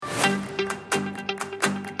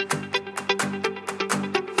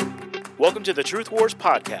Welcome to the Truth Wars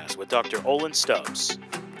podcast with Dr. Olin Stubbs.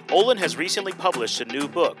 Olin has recently published a new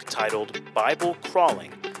book titled Bible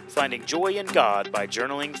Crawling, Finding Joy in God by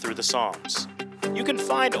Journaling Through the Psalms. You can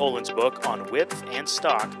find Olin's book on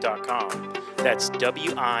wipfandstock.com. That's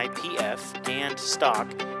WIPF and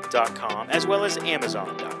stock.com, as well as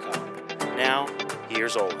Amazon.com. Now,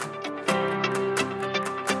 here's Olin.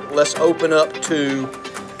 Let's open up to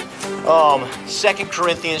 2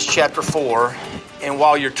 Corinthians chapter 4. And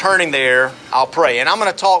while you're turning there, I'll pray. And I'm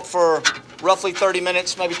going to talk for roughly 30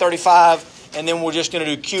 minutes, maybe 35. And then we're just going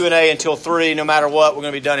to do Q&A until 3. No matter what, we're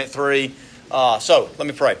going to be done at 3. So let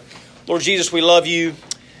me pray. Lord Jesus, we love you.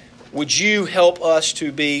 Would you help us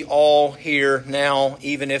to be all here now,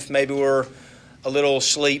 even if maybe we're a little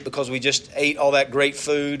asleep because we just ate all that great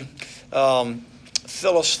food?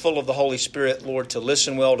 Fill us full of the Holy Spirit, Lord, to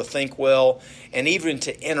listen well, to think well, and even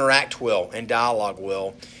to interact well and dialogue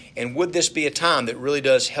well. And would this be a time that really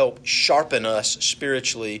does help sharpen us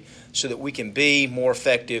spiritually so that we can be more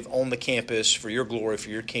effective on the campus for your glory, for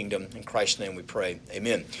your kingdom. In Christ's name we pray.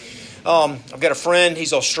 Amen. I've got a friend,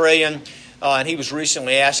 he's Australian, and he was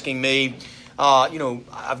recently asking me,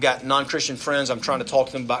 I've got non-Christian friends, I'm trying to talk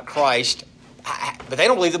to them about Christ, but they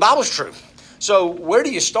don't believe the Bible's true. So where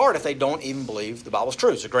do you start if they don't even believe the Bible's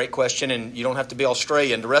true? It's a great question, and you don't have to be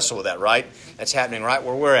Australian to wrestle with that, right? That's happening right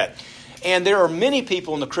where we're at. And there are many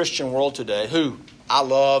people in the Christian world today who I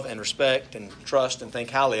love and respect and trust and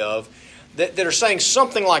think highly of that are saying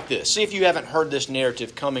something like this. See if you haven't heard this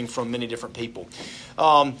narrative coming from many different people.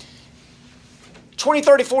 20,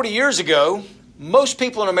 30, 40 years ago, most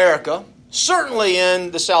people in America, certainly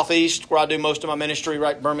in the Southeast where I do most of my ministry,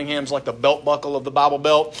 right? Birmingham's like the belt buckle of the Bible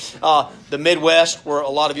Belt. The Midwest where a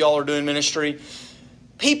lot of y'all are doing ministry.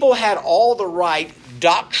 People had all the right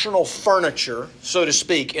doctrinal furniture, so to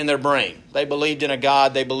speak, in their brain. They believed in a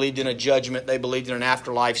God. They believed in a judgment. They believed in an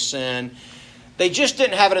afterlife sin. They just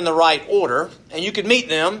didn't have it in the right order. And you could meet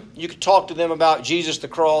them. You could talk to them about Jesus, the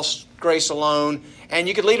cross, grace alone. And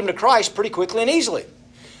you could lead them to Christ pretty quickly and easily.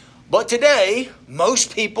 But today,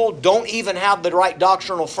 most people don't even have the right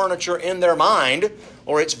doctrinal furniture in their mind,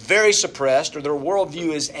 or it's very suppressed, or their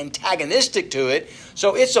worldview is antagonistic to it.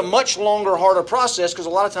 So it's a much longer, harder process because a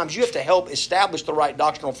lot of times you have to help establish the right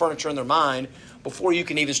doctrinal furniture in their mind before you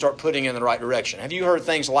can even start putting it in the right direction. Have you heard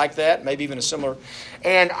things like that? Maybe even a similar.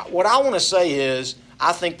 And what I want to say is,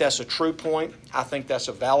 I think that's a true point. I think that's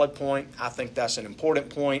a valid point. I think that's an important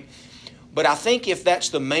point. But I think if that's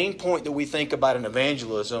the main point that we think about in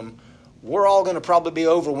evangelism, we're all going to probably be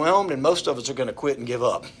overwhelmed and most of us are going to quit and give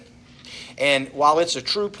up. And while it's a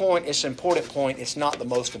true point, it's an important point, it's not the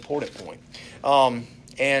most important point.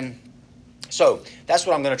 And so that's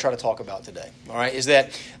what I'm going to try to talk about today. All right, is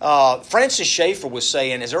that Francis Schaeffer was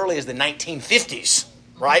saying as early as the 1950s,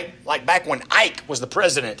 right? Like back when Ike was the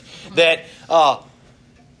president, that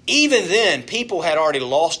even then, people had already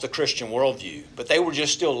lost the Christian worldview, but they were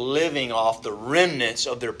just still living off the remnants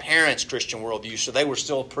of their parents' Christian worldview, so they were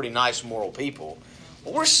still pretty nice, moral people.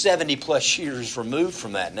 Well, we're 70-plus years removed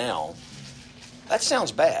from that now. That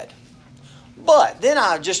sounds bad. But then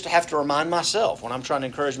I just have to remind myself, when I'm trying to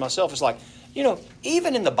encourage myself, it's like,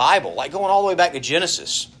 even in the Bible, like going all the way back to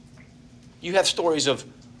Genesis, you have stories of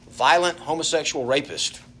violent homosexual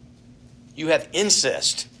rapists. You have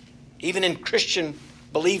incest, even in Christian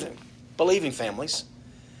believing families.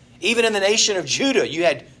 Even in the nation of Judah, you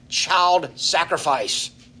had child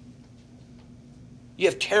sacrifice. You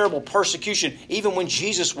have terrible persecution. Even when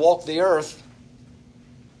Jesus walked the earth,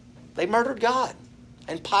 they murdered God.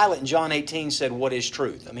 And Pilate in John 18 said, "What is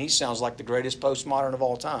truth?" I mean, he sounds like the greatest postmodern of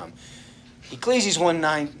all time. Ecclesiastes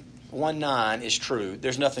 1:9 is true.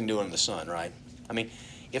 There's nothing new under the sun, right? I mean,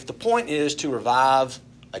 if the point is to revive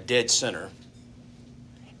a dead sinner,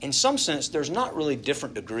 in some sense, there's not really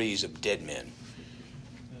different degrees of dead men.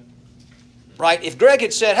 Right? If Greg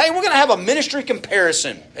had said, hey, we're going to have a ministry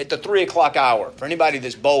comparison at the 3 o'clock hour, for anybody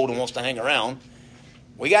that's bold and wants to hang around,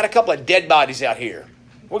 we got a couple of dead bodies out here.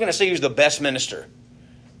 We're going to see who's the best minister.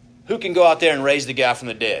 Who can go out there and raise the guy from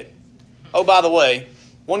the dead? Oh, by the way,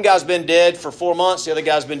 one guy's been dead for 4 months, the other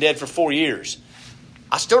guy's been dead for 4 years.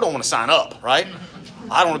 I still don't want to sign up, right?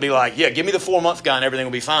 I don't want to be like, yeah, give me the 4-month guy and everything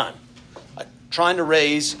will be fine. Trying to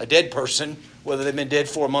raise a dead person, whether they've been dead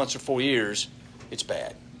 4 months or 4 years, it's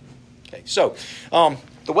bad. Okay, so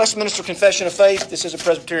the Westminster Confession of Faith, this is a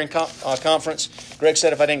Presbyterian conference. Greg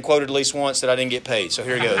said if I didn't quote it at least once that I didn't get paid, so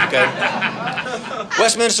here it goes, okay?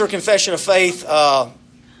 Westminster Confession of Faith,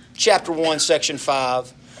 chapter 1, section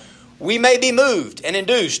 5. We may be moved and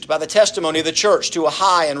induced by the testimony of the church to a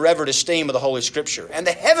high and reverent esteem of the Holy Scripture, and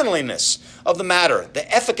the heavenliness of the matter,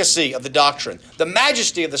 the efficacy of the doctrine, the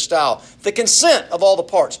majesty of the style, the consent of all the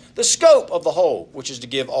parts, the scope of the whole, which is to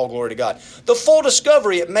give all glory to God, the full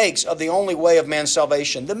discovery it makes of the only way of man's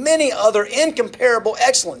salvation, the many other incomparable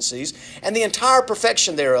excellencies, and the entire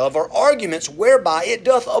perfection thereof, are arguments whereby it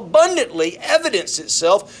doth abundantly evidence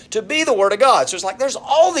itself to be the Word of God. So it's like there's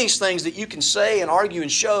all these things that you can say and argue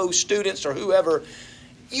and show students or whoever.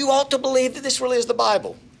 You ought to believe that this really is the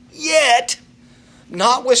Bible. Yet,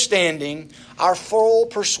 notwithstanding our full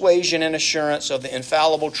persuasion and assurance of the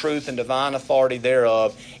infallible truth and divine authority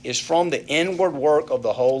thereof is from the inward work of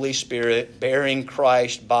the Holy Spirit, bearing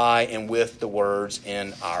Christ by and with the words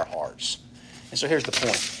in our hearts. And so here's the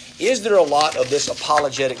point. Is there a lot of this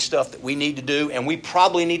apologetic stuff that we need to do and we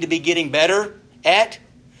probably need to be getting better at?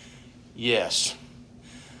 Yes.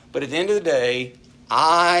 But at the end of the day,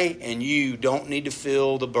 I and you don't need to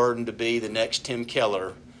feel the burden to be the next Tim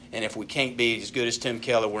Keller. And if we can't be as good as Tim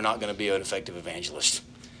Keller, we're not going to be an effective evangelist.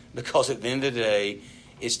 Because at the end of the day,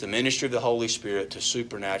 it's the ministry of the Holy Spirit to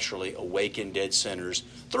supernaturally awaken dead sinners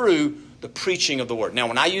through the preaching of the Word. Now,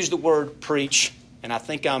 when I use the word preach, and I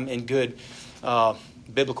think I'm in good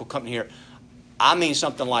biblical company here, I mean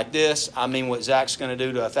something like this. I mean what Zach's going to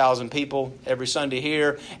do to 1,000 people every Sunday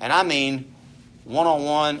here. And I mean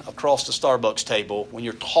one-on-one across the Starbucks table when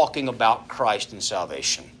you're talking about Christ and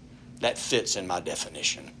salvation. That fits in my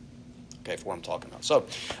definition, okay, for what I'm talking about. So,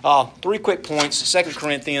 3 quick points. 2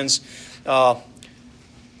 Corinthians, a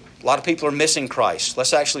lot of people are missing Christ.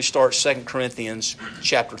 Let's actually start 2 Corinthians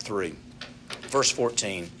chapter 3, verse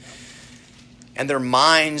 14. And their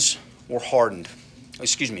minds were hardened.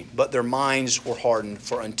 But their minds were hardened,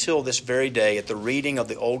 for until this very day, at the reading of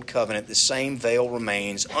the Old Covenant, the same veil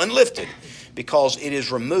remains unlifted, because it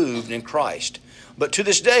is removed in Christ. But to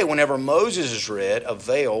this day, whenever Moses is read, a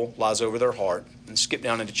veil lies over their heart. And skip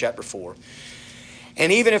down into chapter 4.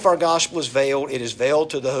 And even if our gospel is veiled, it is veiled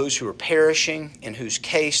to those who are perishing, in whose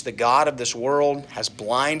case the God of this world has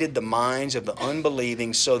blinded the minds of the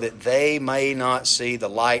unbelieving, so that they may not see the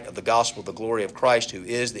light of the gospel of the glory of Christ, who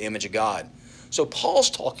is the image of God. So Paul's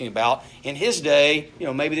talking about in his day,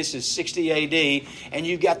 maybe this is 60 AD, and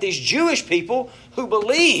you've got these Jewish people who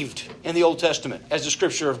believed in the Old Testament as the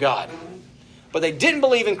Scripture of God. But they didn't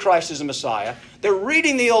believe in Christ as a Messiah. They're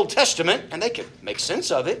reading the Old Testament, and they could make sense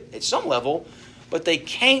of it at some level, but they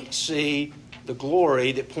can't see the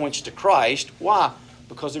glory that points to Christ. Why?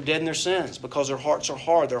 Because they're dead in their sins, because their hearts are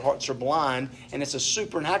hard, their hearts are blind, and it's a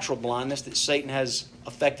supernatural blindness that Satan has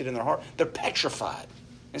affected in their heart. They're petrified.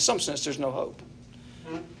 In some sense, there's no hope.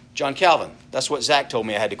 John Calvin, that's what Zach told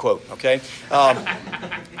me I had to quote, okay?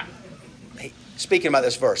 Speaking about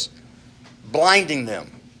this verse, blinding them.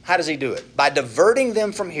 How does he do it? By diverting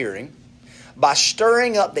them from hearing, by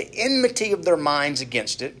stirring up the enmity of their minds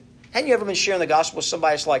against it. Haven't you ever been sharing the gospel with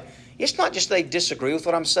somebody that's like, it's not just they disagree with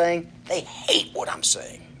what I'm saying, they hate what I'm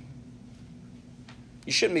saying.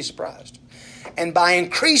 You shouldn't be surprised. And by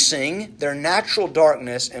increasing their natural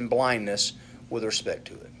darkness and blindness with respect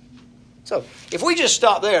to it. So, if we just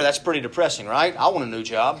stop there, that's pretty depressing, right? I want a new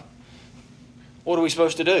job. What are we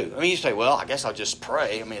supposed to do? You say, well, I guess I'll just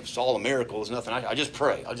pray. If it's all a miracle, there's nothing. I just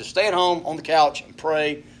pray. I'll just stay at home on the couch and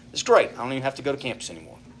pray. It's great. I don't even have to go to campus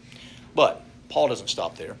anymore. But Paul doesn't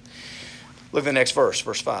stop there. Look at the next verse,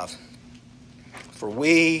 verse 5. For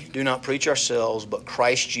we do not preach ourselves, but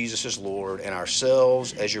Christ Jesus is Lord, and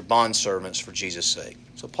ourselves as your bondservants for Jesus' sake.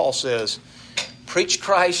 So Paul says, preach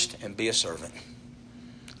Christ and be a servant.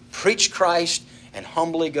 Preach Christ and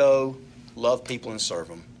humbly go love people and serve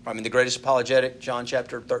them. The greatest apologetic, John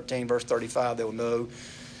chapter 13, verse 35, they will know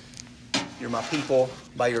you're my people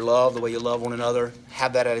by your love, the way you love one another.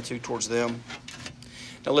 Have that attitude towards them.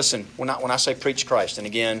 Now listen, when I say preach Christ, and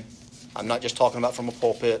again, I'm not just talking about from a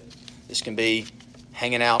pulpit. This can be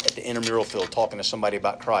hanging out at the intramural field talking to somebody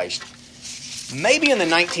about Christ. Maybe in the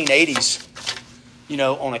 1980s,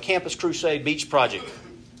 on a campus crusade beach project,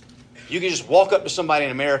 you could just walk up to somebody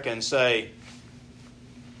in America and say,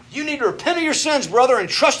 you need to repent of your sins, brother, and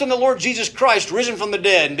trust in the Lord Jesus Christ, risen from the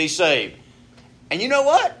dead, and be saved. And you know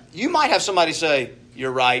what? You might have somebody say,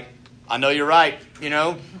 you're right. I know you're right.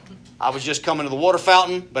 I was just coming to the water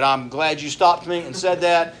fountain, but I'm glad you stopped me and said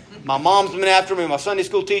that. My mom's been after me, my Sunday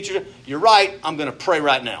school teacher. You're right. I'm going to pray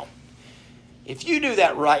right now. If you do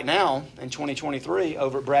that right now in 2023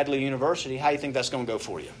 over at Bradley University, how do you think that's going to go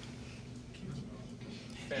for you?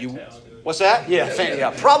 What's that?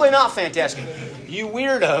 Yeah, probably not fantastic. You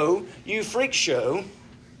weirdo, you freak show,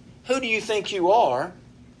 who do you think you are?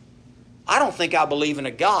 I don't think I believe in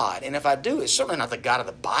a God, and if I do, it's certainly not the God of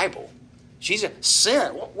the Bible. She's a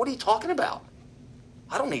sin. What are you talking about?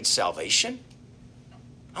 I don't need salvation.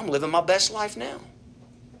 I'm living my best life now.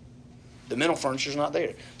 The mental furniture's not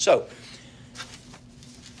there. So,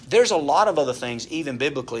 there's a lot of other things, even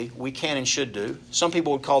biblically, we can and should do. Some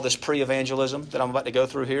people would call this pre-evangelism that I'm about to go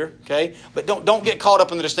through here, okay? But don't get caught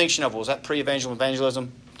up in the distinction of, well, is that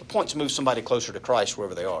evangelism? The point's to move somebody closer to Christ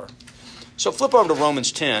wherever they are. So flip over to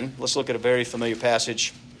Romans 10. Let's look at a very familiar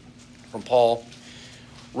passage from Paul.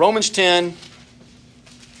 Romans 10,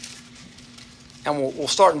 and we'll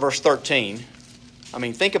start in verse 13. I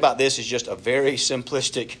mean, think about this as just a very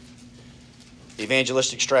simplistic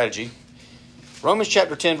evangelistic strategy. Romans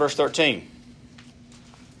chapter 10, verse 13.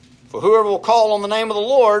 For whoever will call on the name of the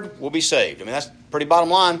Lord will be saved. I mean, that's pretty bottom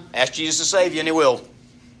line. Ask Jesus to save you and He will.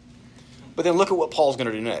 But then look at what Paul's going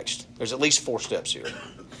to do next. There's at least 4 steps here.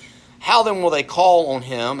 How then will they call on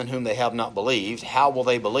Him in whom they have not believed? How will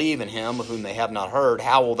they believe in Him of whom they have not heard?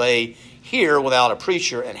 How will they hear without a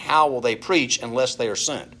preacher? And how will they preach unless they are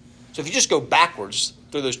sent? So if you just go backwards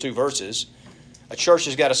through those 2 verses, a church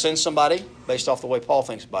has got to send somebody based off the way Paul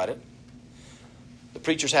thinks about it. The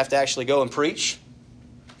preachers have to actually go and preach.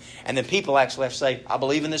 And then people actually have to say, I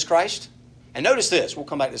believe in this Christ. And notice this. We'll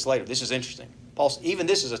come back to this later. This is interesting. Even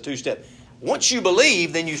this is a 2-step. Once you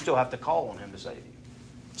believe, then you still have to call on Him to save you.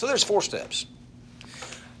 So there's 4 steps.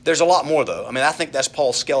 There's a lot more, though. I mean, I think that's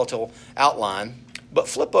Paul's skeletal outline. But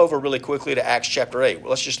flip over really quickly to Acts chapter 8. Well,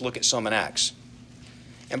 let's just look at some in Acts.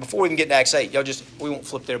 And before we even get to Acts 8, we won't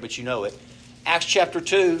flip there, but you know it. Acts chapter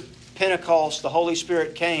 2, Pentecost, the Holy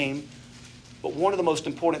Spirit came. But one of the most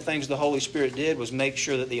important things the Holy Spirit did was make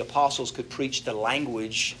sure that the apostles could preach the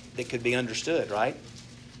language that could be understood, right?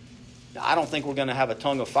 Now, I don't think we're going to have a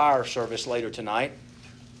tongue of fire service later tonight.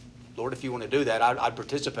 Lord, if you want to do that, I'd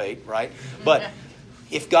participate, right? But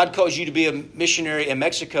if God calls you to be a missionary in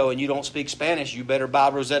Mexico and you don't speak Spanish, you better buy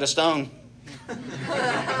Rosetta Stone.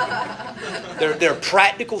 There are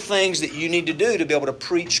practical things that you need to do to be able to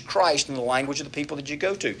preach Christ in the language of the people that you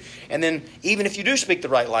go to. And then even if you do speak the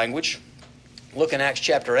right language, look in Acts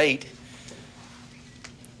chapter 8,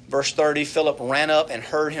 verse 30, Philip ran up and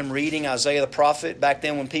heard him reading Isaiah the prophet. Back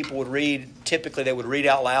then when people would read, typically they would read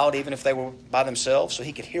out loud even if they were by themselves, so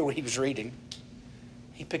he could hear what he was reading.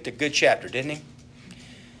 He picked a good chapter, didn't he?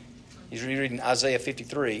 He's reading Isaiah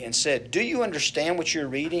 53 and said, do you understand what you're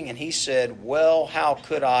reading? And he said, well, how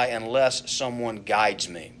could I unless someone guides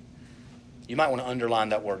me? You might want to underline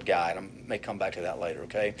that word guide. I may come back to that later,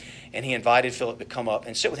 okay? And he invited Philip to come up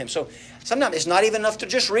and sit with him. So sometimes it's not even enough to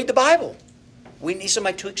just read the Bible. We need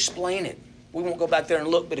somebody to explain it. We won't go back there and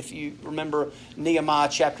look, but if you remember Nehemiah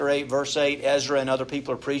chapter 8, verse 8, Ezra and other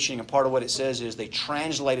people are preaching, and part of what it says is they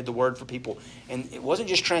translated the word for people. And it wasn't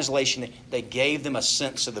just translation. They gave them a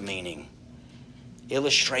sense of the meaning.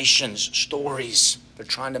 Illustrations, stories. They're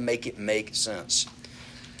trying to make it make sense.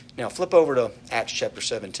 Now, flip over to Acts chapter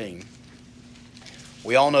 17.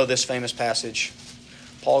 We all know this famous passage.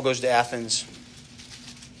 Paul goes to Athens.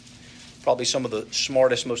 Probably some of the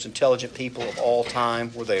smartest, most intelligent people of all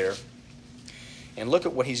time were there. And look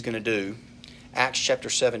at what he's going to do. Acts chapter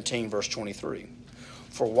 17, verse 23.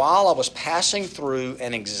 For while I was passing through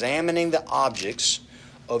and examining the objects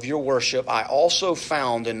of your worship, I also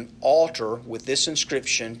found an altar with this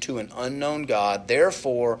inscription, to an unknown God.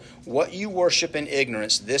 Therefore, what you worship in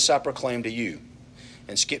ignorance, this I proclaim to you.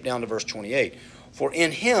 And skip down to verse 28. For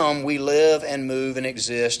in Him we live and move and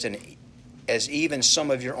exist, and as even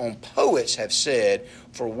some of your own poets have said,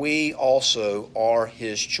 for we also are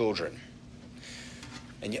His children.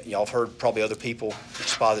 And y'all have heard probably other people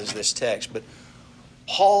exposit this text, but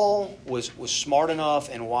Paul was smart enough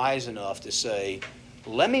and wise enough to say,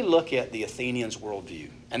 let me look at the Athenians' worldview.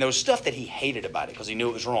 And there was stuff that he hated about it because he knew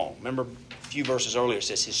it was wrong. Remember a few verses earlier it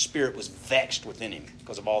says his spirit was vexed within him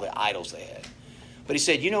because of all the idols they had. But he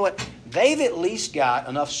said, you know what? They've at least got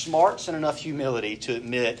enough smarts and enough humility to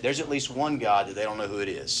admit there's at least one God that they don't know who it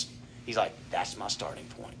is. He's like, that's my starting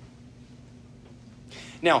point.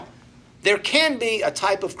 Now, there can be a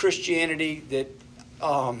type of Christianity that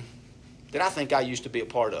I think I used to be a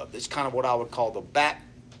part of. It's kind of what I would call the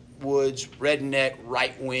backwoods, redneck,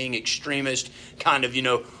 right-wing, extremist kind of,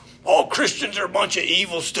 all Christians are a bunch of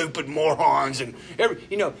evil, stupid morons. And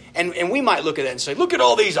we might look at that and say, look at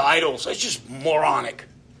all these idols. That's just moronic.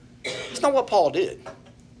 It's not what Paul did.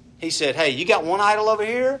 He said, hey, you got one idol over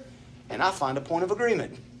here, and I find a point of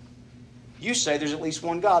agreement. You say there's at least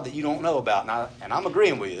one God that you don't know about, and I'm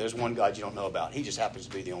agreeing with you. There's one God you don't know about. He just happens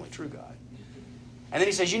to be the only true God. And then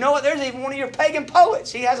he says, you know what? There's even one of your pagan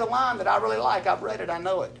poets. He has a line that I really like. I've read it. I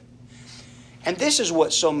know it. And this is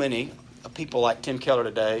what so many people like Tim Keller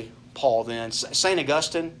today, Paul then, St.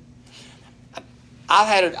 Augustine.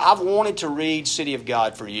 I've wanted to read City of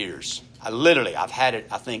God for years. I've had it,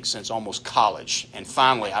 I think, since almost college. And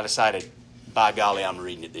finally, I decided, by golly, I'm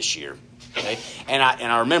reading it this year. Okay? And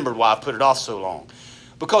I remembered why I put it off so long.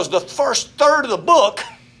 Because the first third of the book,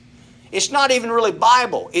 it's not even really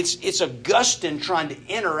Bible. It's Augustine trying to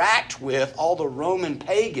interact with all the Roman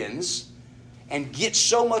pagans and get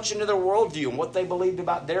so much into their worldview and what they believed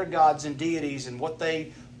about their gods and deities and what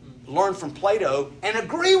they learned from Plato, and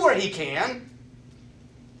agree where he can,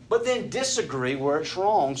 but then disagree where it's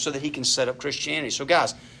wrong so that he can set up Christianity. So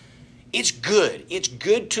guys, it's good. It's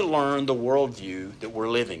good to learn the worldview that we're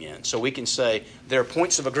living in. So we can say there are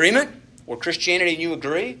points of agreement where Christianity and you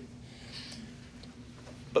agree.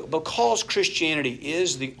 But because Christianity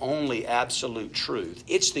is the only absolute truth,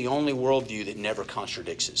 it's the only worldview that never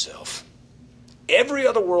contradicts itself. Every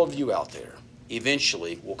other worldview out there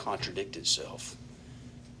eventually will contradict itself.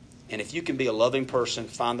 And if you can be a loving person,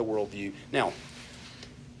 find the worldview. Now,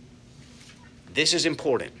 this is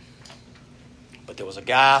important. But there was a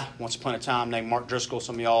guy once upon a time named Mark Driscoll.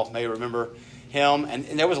 Some of y'all may remember him. And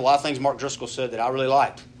there was a lot of things Mark Driscoll said that I really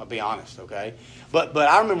liked. I'll be honest, okay? But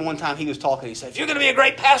I remember one time he was talking. He said, if you're going to be a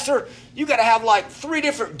great pastor, you got to have like 3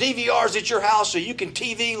 different DVRs at your house so you can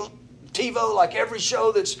TiVo like every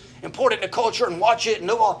show that's important to culture and watch it and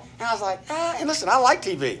know all. And I was like, and listen, I like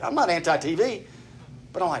TV. I'm not anti-TV.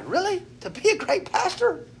 But I'm like, really? To be a great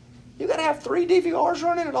pastor, you got to have 3 DVRs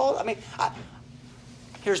running at all? I mean,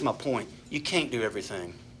 here's my point. You can't do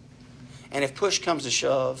everything. And if push comes to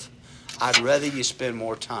shove, I'd rather you spend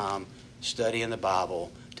more time studying the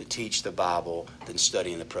Bible to teach the Bible than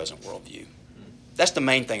studying the present worldview. That's the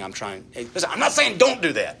main thing I'm trying. Listen, I'm not saying don't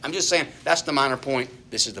do that. I'm just saying that's the minor point.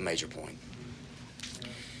 This is the major point.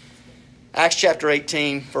 Acts chapter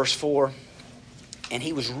 18, verse 4. And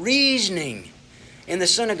he was reasoning in the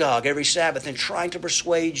synagogue every Sabbath and trying to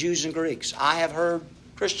persuade Jews and Greeks. I have heard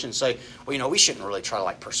Christians say, well, we shouldn't really try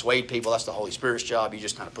to persuade people. That's the Holy Spirit's job. You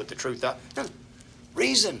just kind of put the truth out. No.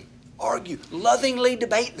 Reason, argue, lovingly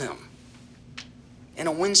debate them in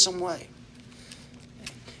a winsome way.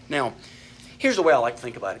 Now, here's the way I like to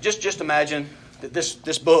think about it. Just imagine that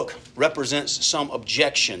this book represents some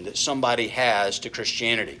objection that somebody has to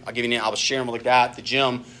Christianity. I'll give you I was sharing with a guy at the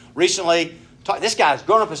gym recently. This guy's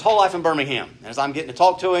grown up his whole life in Birmingham. And as I'm getting to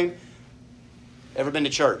talk to him, ever been to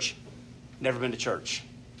church? Never been to church.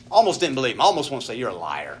 Almost didn't believe him. I almost want to say, you're a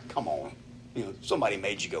liar. Come on. Somebody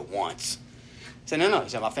made you go once. He said, no. He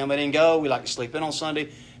said, my family didn't go. We like to sleep in on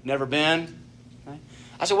Sunday. Never been. Okay.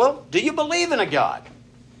 I said, well, do you believe in a God?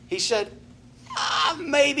 He said,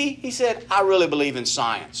 maybe. He said, I really believe in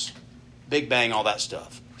science. Big Bang, all that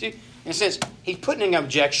stuff. See, in a sense, he's putting an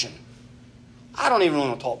objection. I don't even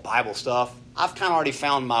want to talk Bible stuff. I've kind of already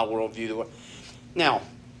found my worldview. Now,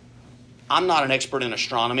 I'm not an expert in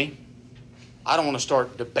astronomy. I don't want to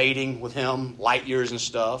start debating with him light years and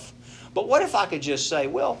stuff. But what if I could just say,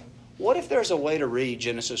 well, what if there's a way to read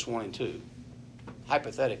Genesis 1 and 2,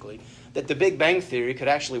 hypothetically, that the Big Bang Theory could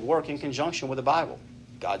actually work in conjunction with the Bible?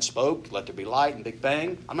 God spoke, let there be light, and Big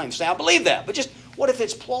Bang. I'm not even saying I believe that, but just what if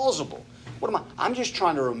it's plausible? I'm just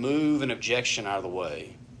trying to remove an objection out of the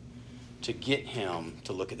way to get him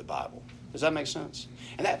to look at the Bible. Does that make sense?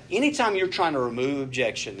 And that anytime you're trying to remove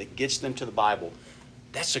objection that gets them to the Bible,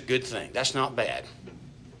 that's a good thing. That's not bad.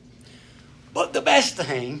 But the best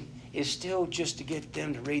thing is still just to get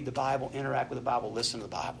them to read the Bible, interact with the Bible, listen to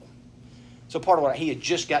the Bible. So part of what he had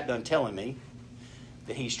just got done telling me,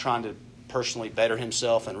 that he's trying to personally better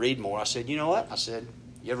himself and read more. I said, you know what? I said,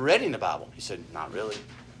 you ever read any of the Bible? He said, not really.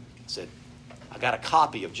 I said, I got a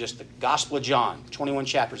copy of just the Gospel of John, 21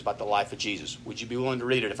 chapters about the life of Jesus. Would you be willing to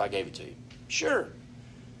read it if I gave it to you? Sure.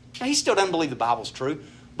 Now, he still doesn't believe the Bible's true,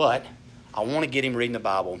 but I want to get him reading the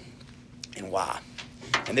Bible. And why?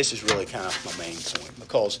 And this is really kind of my main point,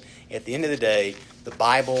 because at the end of the day, the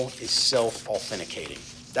Bible is self-authenticating.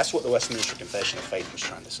 That's what the Westminster Confession of Faith was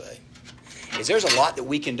trying to say. Is there's a lot that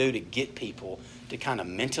we can do to get people to kind of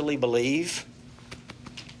mentally believe,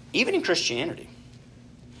 even in Christianity.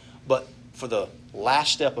 But for the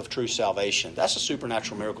last step of true salvation, that's a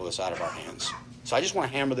supernatural miracle that's out of our hands. So I just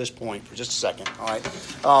want to hammer this point for just a second. All right.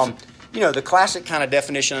 The classic kind of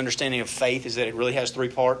definition, understanding of faith is that it really has 3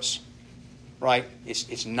 parts. Right?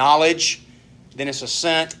 It's knowledge, then it's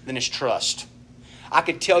assent, then it's trust. I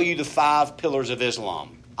could tell you the 5 pillars of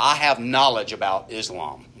Islam. I have knowledge about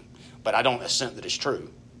Islam, but I don't assent that it's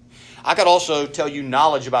true. I could also tell you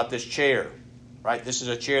knowledge about this chair. Right? This is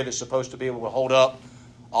a chair that's supposed to be able to hold up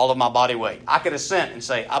all of my body weight. I could assent and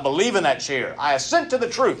say, I believe in that chair. I assent to the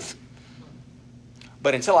truth.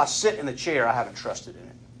 But until I sit in the chair, I haven't trusted in it.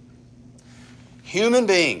 human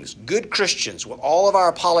beings, good Christians, with all of our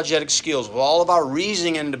apologetic skills, with all of our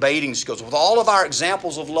reasoning and debating skills, with all of our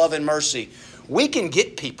examples of love and mercy, we can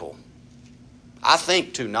get people, I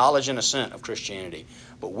think, to knowledge and assent of Christianity,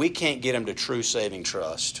 but we can't get them to true saving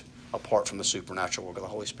trust apart from the supernatural work of the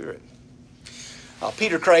Holy Spirit.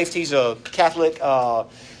 Peter Kraft, he's a Catholic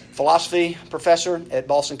philosophy professor at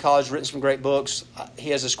Boston College, written some great books. He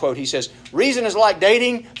has this quote. He says, "Reason is like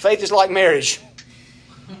dating, faith is like marriage."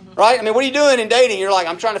 Right? I mean, what are you doing in dating? You're like,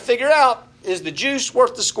 I'm trying to figure out, is the juice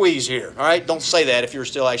worth the squeeze here? All right? Don't say that if you're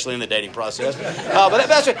still actually in the dating process. But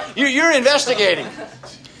that's what you're investigating.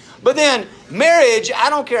 But then marriage, I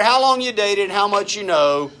don't care how long you dated, how much you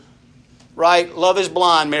know, right? Love is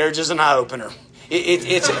blind. Marriage is an eye-opener.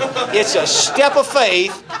 It's a step of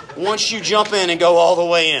faith once you jump in and go all the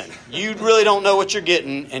way in. You really don't know what you're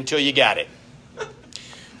getting until you got it.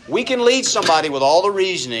 We can lead somebody with all the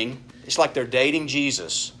reasoning. It's like they're dating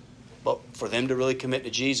Jesus. But for them to really commit to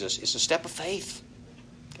Jesus, it's a step of faith.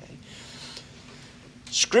 Okay?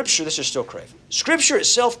 Scripture, this is still crazy. Scripture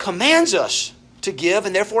itself commands us to give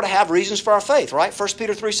and therefore to have reasons for our faith, right? 1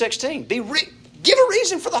 Peter 3:16. Give a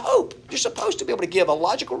reason for the hope. You're supposed to be able to give a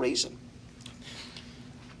logical reason.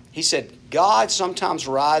 He said, God sometimes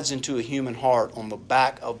rides into a human heart on the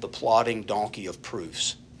back of the plodding donkey of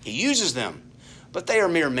proofs. He uses them, but they are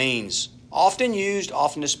mere means, often used,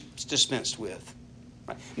 often dispensed with.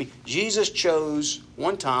 Right? I mean, Jesus chose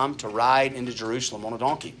one time to ride into Jerusalem on a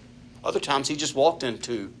donkey. Other times he just walked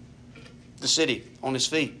into the city on his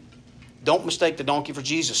feet. Don't mistake the donkey for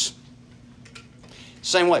Jesus.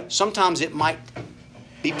 Same way, sometimes it might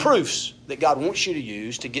be proofs that God wants you to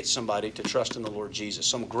use to get somebody to trust in the Lord Jesus.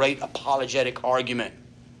 Some great apologetic argument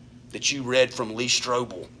that you read from Lee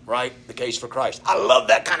Strobel, right? The Case for Christ. I love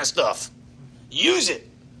that kind of stuff. Use it.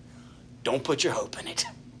 Don't put your hope in it.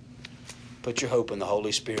 Put your hope in the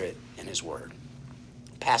Holy Spirit and His Word.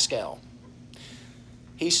 Pascal,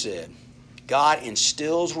 he said, God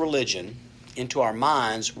instills religion into our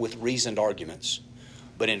minds with reasoned arguments,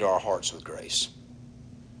 but into our hearts with grace.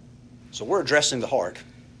 So we're addressing the heart.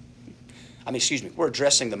 We're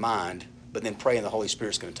addressing the mind, but then praying the Holy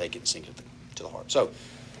Spirit's going to take it and sink it to the heart. So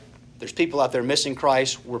there's people out there missing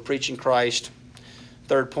Christ. We're preaching Christ.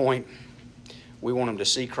 Third point, we want them to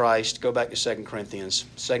see Christ. Go back to 2 Corinthians.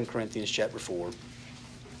 2 Corinthians chapter 4.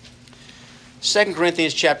 2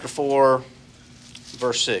 Corinthians chapter 4,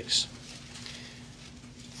 verse 6.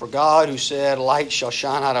 For God, who said, light shall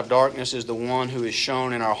shine out of darkness, is the one who is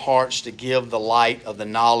shown in our hearts to give the light of the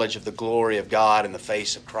knowledge of the glory of God in the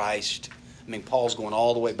face of Christ. I mean, Paul's going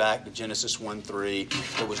all the way back to Genesis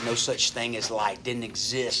 1:3. There was no such thing as light. Didn't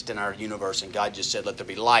exist in our universe. And God just said, let there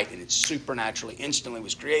be light. And it supernaturally, instantly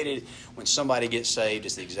was created. When somebody gets saved,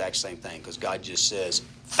 it's the exact same thing. Because God just says,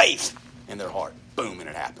 faith in their heart. Boom, and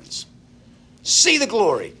it happens. See the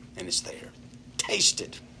glory, and it's there. Taste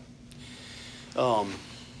it.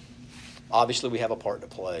 Obviously, we have a part to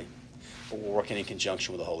play. But we're working in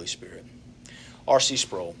conjunction with the Holy Spirit. R.C.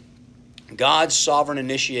 Sproul. God's sovereign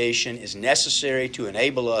initiation is necessary to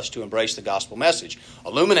enable us to embrace the gospel message.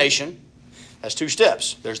 Illumination has two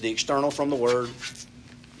steps. There's the external from the Word.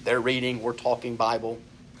 They're reading, we're talking Bible.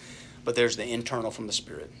 But there's the internal from the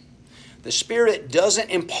Spirit. The Spirit doesn't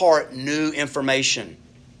impart new information.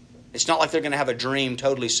 It's not like they're going to have a dream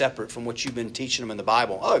totally separate from what you've been teaching them in the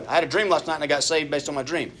Bible. Oh, I had a dream last night and I got saved based on my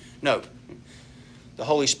dream. No. The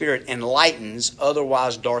Holy Spirit enlightens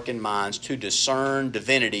otherwise darkened minds to discern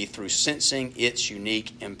divinity through sensing its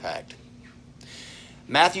unique impact.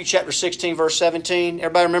 Matthew chapter 16, verse 17.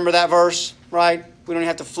 Everybody remember that verse, right? We don't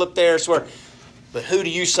have to flip there. It's where, but who do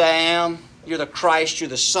you say I am? You're the Christ. You're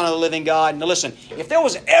the Son of the living God. Now listen, if there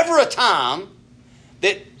was ever a time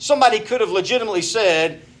that somebody could have legitimately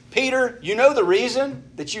said, Peter, you know the reason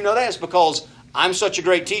that you know that is because I'm such a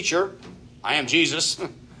great teacher. I am Jesus.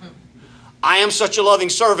 I am such a loving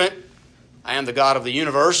servant. I am the God of the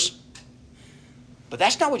universe. But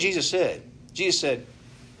that's not what Jesus said. Jesus said,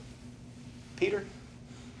 Peter,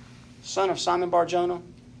 son of Simon Bar-Jonah,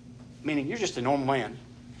 meaning you're just a normal man.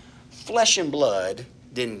 Flesh and blood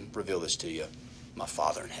didn't reveal this to you. My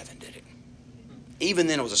Father in heaven did it. Even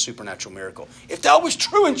then it was a supernatural miracle. If that was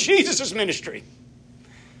true in Jesus' ministry,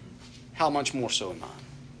 how much more so in mine?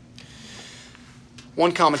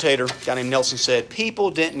 One commentator, a guy named Nelson, said,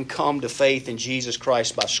 people didn't come to faith in Jesus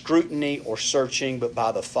Christ by scrutiny or searching, but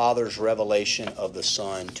by the Father's revelation of the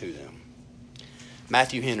Son to them.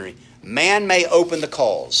 Matthew Henry, man may open the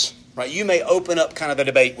cause, right? You may open up kind of a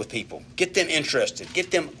debate with people. Get them interested. Get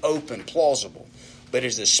them open, plausible. But it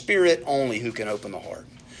is the Spirit only who can open the heart.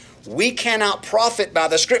 we cannot profit by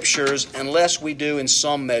the Scriptures unless we do in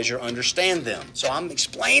some measure understand them. So I'm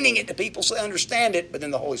explaining it to people so they understand it, but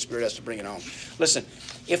then the Holy Spirit has to bring it home. Listen,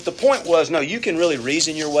 if the point was, no, you can really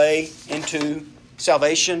reason your way into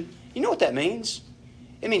salvation, you know what that means?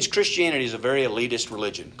 It means Christianity is a very elitist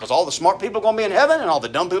religion because all the smart people are going to be in heaven and all the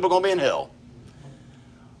dumb people are going to be in hell.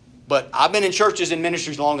 But I've been in churches and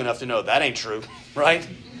ministries long enough to know that ain't true, right?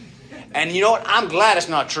 And you know what? I'm glad it's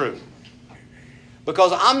not true.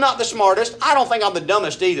 Because I'm not the smartest. I don't think I'm the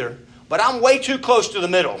dumbest either. But I'm way too close to the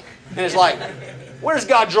middle. And it's like, where's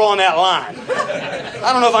God drawing that line?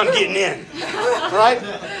 I don't know if I'm getting in. Right?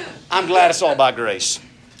 I'm glad it's all by grace.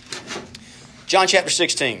 John chapter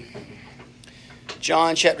 16.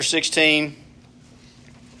 John chapter 16.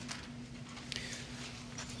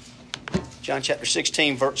 John chapter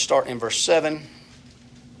 16, start in verse 7.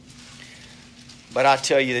 But I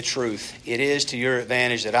tell you the truth, it is to your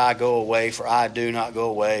advantage that I go away, for I do not go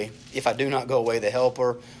away. If I do not go away, the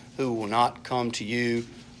Helper, who will not come to you,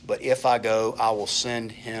 but if I go, I will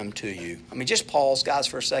send him to you. I mean, just pause, guys,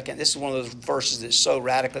 for a second. This is one of those verses that's so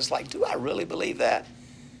radical. It's like, do I really believe that?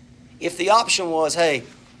 If the option was, hey,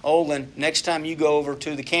 Olin, next time you go over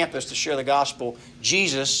to the campus to share the gospel,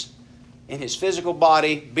 Jesus, in his physical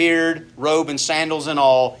body, beard, robe, and sandals and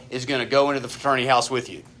all, is going to go into the fraternity house with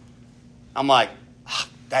you. I'm like,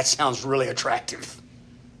 that sounds really attractive.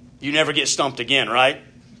 You never get stumped again, right?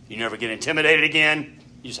 You never get intimidated again.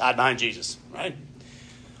 You just hide behind Jesus, right?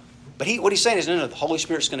 But what he's saying is, no, the Holy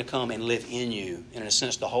Spirit's going to come and live in you. And in a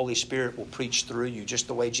sense, the Holy Spirit will preach through you just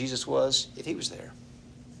the way Jesus was if he was there.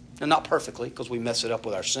 And not perfectly, because we mess it up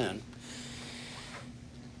with our sin.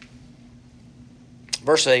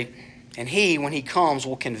 Verse 8, and he, when he comes,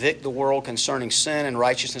 will convict the world concerning sin and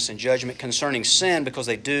righteousness and judgment, concerning sin because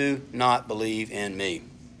they do not believe in me.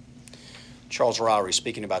 Charles Ryrie,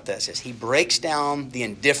 speaking about that, says, he breaks down the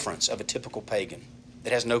indifference of a typical pagan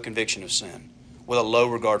that has no conviction of sin, with a low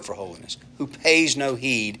regard for holiness, who pays no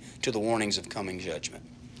heed to the warnings of coming judgment.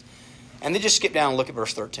 And then just skip down and look at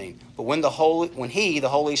verse 13. But when he, the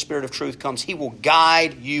Holy Spirit of truth, comes, he will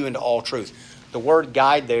guide you into all truth. The word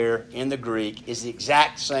guide there in the Greek is the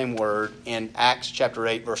exact same word in Acts chapter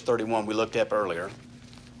 8, verse 31 we looked up earlier,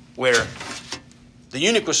 where the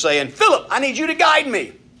eunuch was saying, Philip, I need you to guide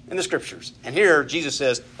me in the Scriptures. And here Jesus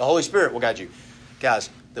says, the Holy Spirit will guide you. Guys,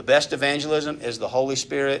 the best evangelism is the Holy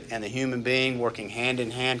Spirit and the human being working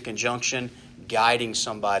hand-in-hand conjunction, guiding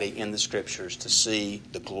somebody in the Scriptures to see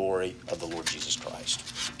the glory of the Lord Jesus Christ.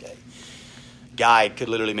 Okay. Guide could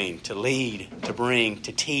literally mean to lead, to bring,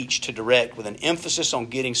 to teach, to direct, with an emphasis on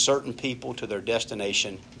getting certain people to their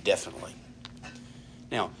destination, definitely.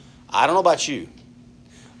 Now, I don't know about you,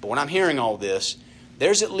 but when I'm hearing all this,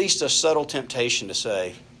 there's at least a subtle temptation to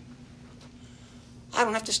say, I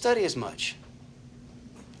don't have to study as much.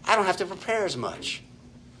 I don't have to prepare as much.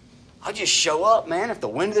 I'll just show up, man. If the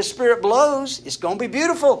wind of the Spirit blows, it's going to be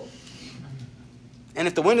beautiful. And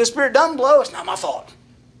if the wind of the Spirit doesn't blow, it's not my fault.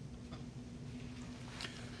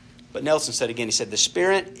 But Nelson said again, he said, the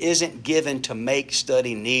Spirit isn't given to make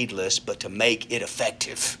study needless, but to make it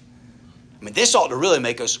effective. I mean, this ought to really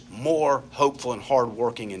make us more hopeful and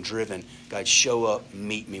hardworking and driven. God, show up,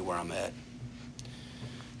 meet me where I'm at.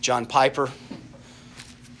 John Piper,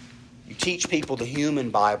 you teach people the human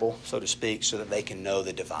Bible, so to speak, so that they can know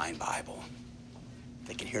the divine Bible.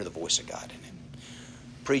 They can hear the voice of God in it.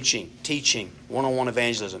 Preaching, teaching, one-on-one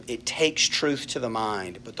evangelism. It takes truth to the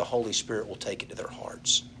mind, but the Holy Spirit will take it to their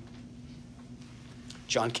hearts.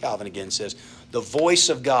 John Calvin again says, the voice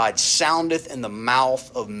of God soundeth in the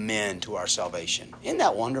mouth of men to our salvation. Isn't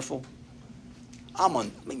that wonderful?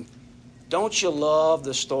 Don't you love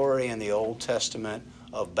the story in the Old Testament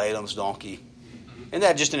of Balaam's donkey? Isn't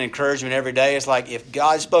that just an encouragement every day? It's like, if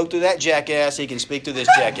God spoke through that jackass, he can speak through this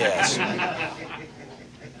jackass.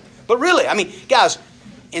 But really, guys,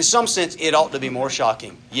 in some sense, it ought to be more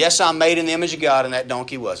shocking. Yes, I'm made in the image of God, and that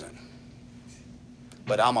donkey wasn't.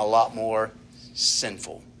 But I'm a lot more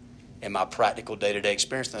sinful in my practical day-to-day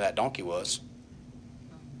experience than that donkey was.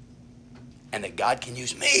 And that God can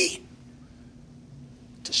use me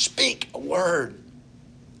to speak a word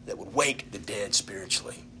that would wake the dead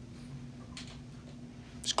spiritually.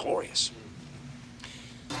 It's glorious.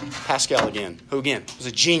 Pascal again, who again was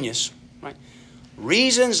a genius, right?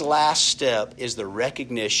 Reason's last step is the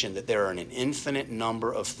recognition that there are an infinite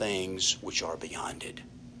number of things which are beyond it.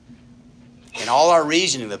 In all our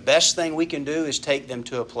reasoning, the best thing we can do is take them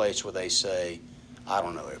to a place where they say, I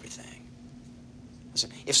don't know everything.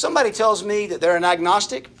 Listen, if somebody tells me that they're an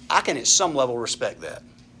agnostic, I can at some level respect that.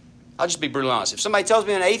 I'll just be brutally honest. If somebody tells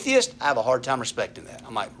me I'm an atheist, I have a hard time respecting that.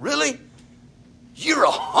 I'm like, really? You're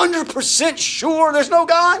 100% sure there's no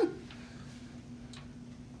God?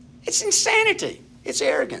 It's insanity. It's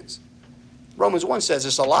arrogance. Romans 1 says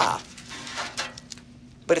it's a lie.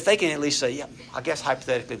 But if they can at least say, yeah, I guess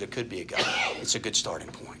hypothetically there could be a God, it's a good starting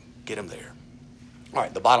point. Get them there. All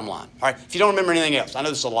right, the bottom line. All right, if you don't remember anything else, I know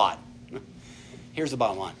this is a lot. Here's the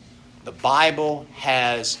bottom line. The Bible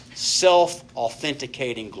has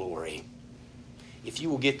self-authenticating glory. If you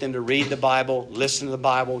will get them to read the Bible, listen to the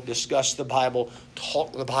Bible, discuss the Bible,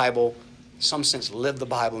 talk the Bible, in some sense live the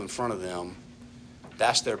Bible in front of them,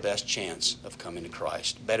 that's their best chance of coming to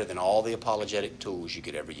Christ. Better than all the apologetic tools you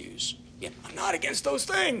could ever use. Again, I'm not against those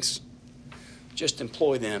things. Just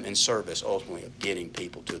employ them in service, ultimately, of getting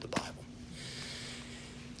people to the Bible.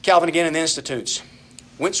 Calvin again in the Institutes.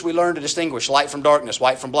 Whence we learn to distinguish light from darkness,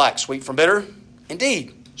 white from black, sweet from bitter.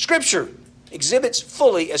 Indeed, Scripture exhibits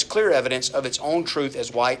fully as clear evidence of its own truth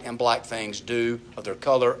as white and black things do of their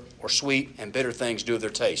color, or sweet and bitter things do of their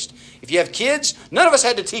taste. If you have kids, none of us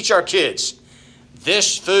had to teach our kids,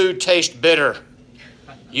 this food tastes bitter.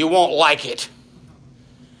 You won't like it.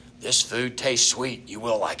 This food tastes sweet. You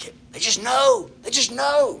will like it. They just know. They just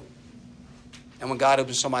know. And when God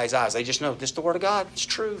opens somebody's eyes, they just know this is the Word of God. It's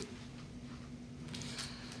true.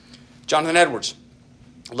 Jonathan Edwards.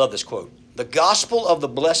 I love this quote. The gospel of the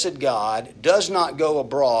blessed God does not go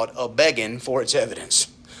abroad a-begging for its evidence,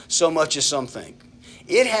 so much as some think.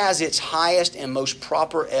 It has its highest and most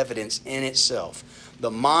proper evidence in itself. The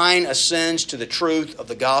mind ascends to the truth of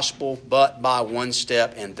the gospel but by one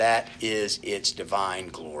step, and that is its divine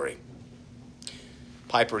glory.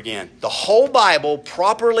 Piper again. The whole Bible,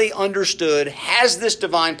 properly understood, has this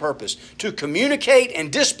divine purpose, to communicate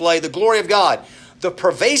and display the glory of God. The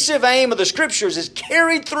pervasive aim of the Scriptures is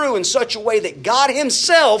carried through in such a way that God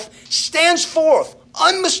Himself stands forth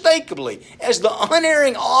unmistakably as the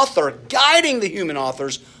unerring author, guiding the human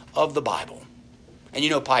authors of the Bible. And you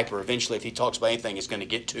know Piper, eventually, if he talks about anything, is going to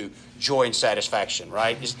get to joy and satisfaction,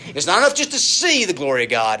 right? It's not enough just to see the glory of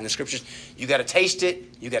God in the Scriptures. You got to taste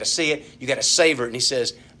it, you got to see it, you got to savor it. And he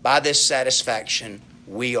says, by this satisfaction,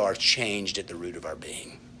 we are changed at the root of our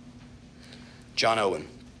being. John Owen.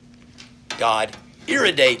 God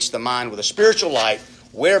irradiates the mind with a spiritual light,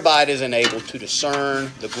 whereby it is enabled to discern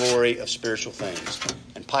the glory of spiritual things.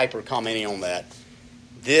 And Piper, commenting on that,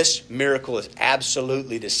 this miracle is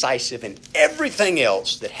absolutely decisive in everything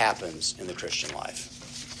else that happens in the Christian life.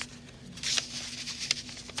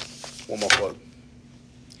 One more quote.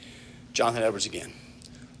 Jonathan Edwards again.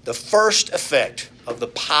 The first effect of the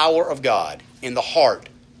power of God in the heart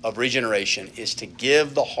of regeneration is to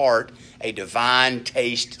give the heart a divine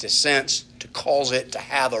taste, to sense, to cause it to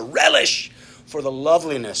have a relish for the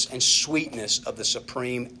loveliness and sweetness of the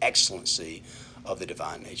supreme excellency of the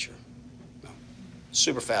divine nature.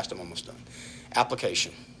 Super fast, I'm almost done.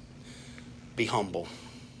 Application. Be humble.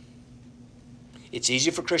 It's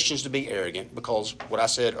easy for Christians to be arrogant because what I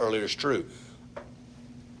said earlier is true.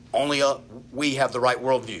 Only we have the right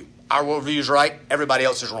worldview. Our worldview is right, everybody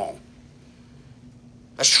else is wrong.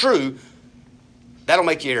 That's true. That'll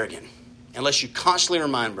make you arrogant. Unless you constantly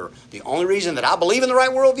remember, the only reason that I believe in the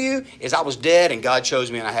right worldview is I was dead and God chose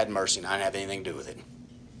me and I had mercy and I didn't have anything to do with it.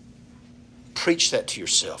 Preach that to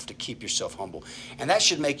yourself to keep yourself humble. And that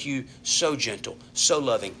should make you so gentle, so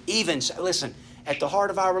loving. Even, listen, at the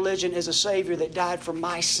heart of our religion is a Savior that died for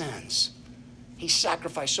my sins. He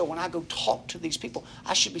sacrificed. So when I go talk to these people,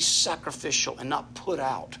 I should be sacrificial and not put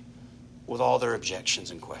out with all their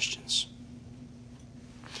objections and questions.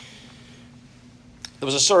 There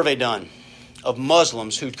was a survey done of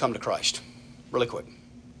Muslims who'd come to Christ. Really quick.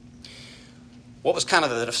 What was kind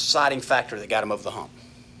of the deciding factor that got them over the hump?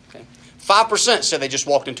 5% said they just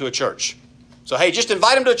walked into a church. So, hey, just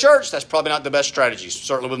invite them to a church. That's probably not the best strategy,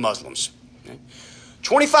 certainly with Muslims.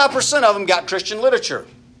 25% of them got Christian literature.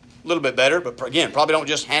 A little bit better, but again, probably don't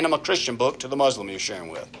just hand them a Christian book to the Muslim you're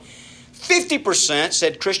sharing with. 50%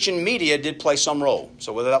 said Christian media did play some role.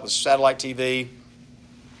 So whether that was satellite TV,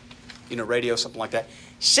 radio, something like that.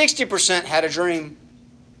 60% had a dream.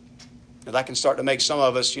 Now that can start to make some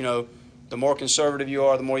of us, the more conservative you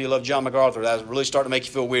are, the more you love John MacArthur. That really start to make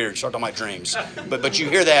you feel weird. Start talking about dreams. But you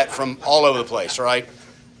hear that from all over the place, right?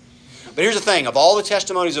 But here's the thing. Of all the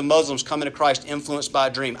testimonies of Muslims coming to Christ influenced by a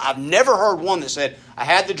dream, I've never heard one that said, I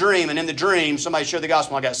had the dream, and in the dream, somebody shared the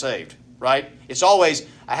gospel and I got saved, right? It's always,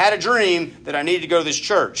 I had a dream that I needed to go to this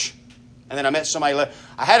church. And then I met somebody.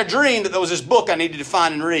 I had a dream that there was this book I needed to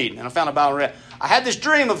find and read. And I found a Bible and read. I had this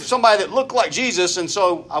dream of somebody that looked like Jesus, and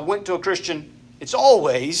so I went to a Christian. It's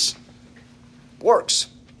always works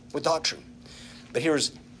with doctrine. But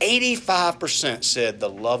here's 85% said the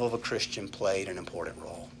love of a Christian played an important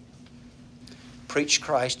role. Preach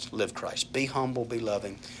Christ, live Christ. Be humble, be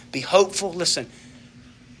loving. Be hopeful. Listen,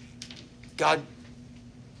 God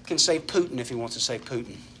can save Putin if he wants to save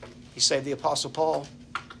Putin. He saved the Apostle Paul.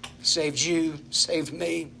 He saved you, saved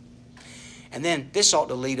me. And then this ought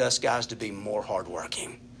to lead us, guys, to be more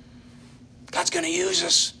hardworking. God's going to use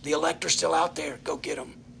us. The elect are still out there. Go get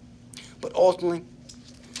them. But ultimately,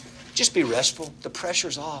 just be restful. The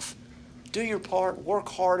pressure's off. Do your part. Work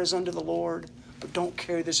hard as unto the Lord. But don't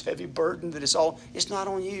carry this heavy burden that it's not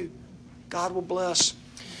on you. God will bless.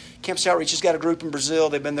 Campus Outreach has got a group in Brazil.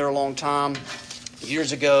 They've been there a long time.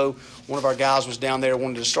 Years ago, one of our guys was down there,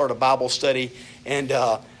 wanted to start a Bible study, and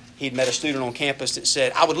he'd met a student on campus that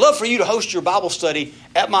said, I would love for you to host your Bible study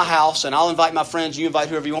at my house, and I'll invite my friends, you invite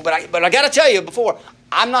whoever you want. But I got to tell you before,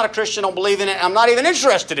 I'm not a Christian, don't believe in it, I'm not even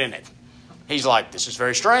interested in it. He's like, this is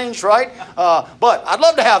very strange, right? But I'd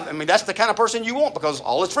love to have, that's the kind of person you want because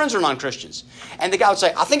all his friends are non-Christians. And the guy would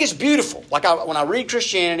say, I think it's beautiful. Like when I read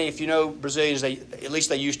Christianity, if you know Brazilians, at least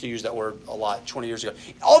they used to use that word a lot 20 years ago.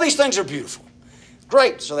 All these things are beautiful.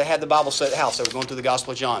 Great. So they had the Bible study at the house. They were going through the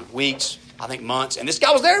Gospel of John. Weeks, I think months. And this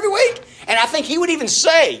guy was there every week. And I think he would even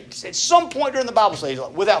say, at some point during the Bible study,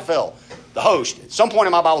 without fail, the host, at some point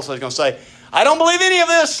in my Bible study is going to say, I don't believe any of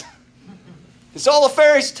this. It's all a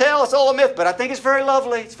fairy tale. It's all a myth. But I think it's very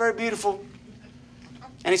lovely. It's very beautiful.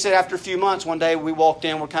 And he said after a few months, one day we walked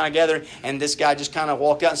in, we're kind of gathering, and this guy just kind of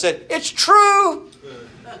walked out and said, it's true.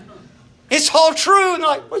 It's all true. And they're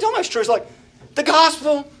like, what are you talking about? It's true. It's like the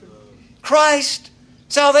gospel, Christ,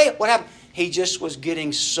 salvation. What happened? He just was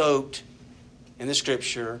getting soaked in the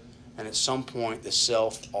Scripture, and at some point the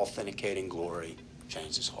self-authenticating glory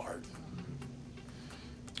changed his heart.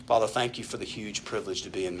 Father, thank you for the huge privilege to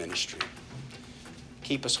be in ministry.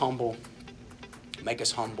 Keep us humble, make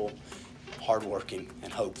us humble, hardworking,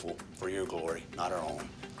 and hopeful for your glory, not our own.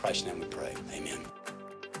 In Christ's name we pray. Amen.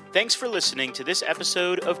 Thanks for listening to this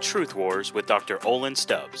episode of Truth Wars with Dr. Olin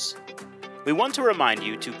Stubbs. We want to remind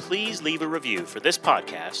you to please leave a review for this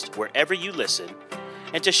podcast wherever you listen,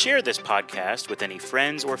 and to share this podcast with any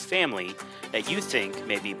friends or family that you think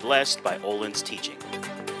may be blessed by Olin's teaching.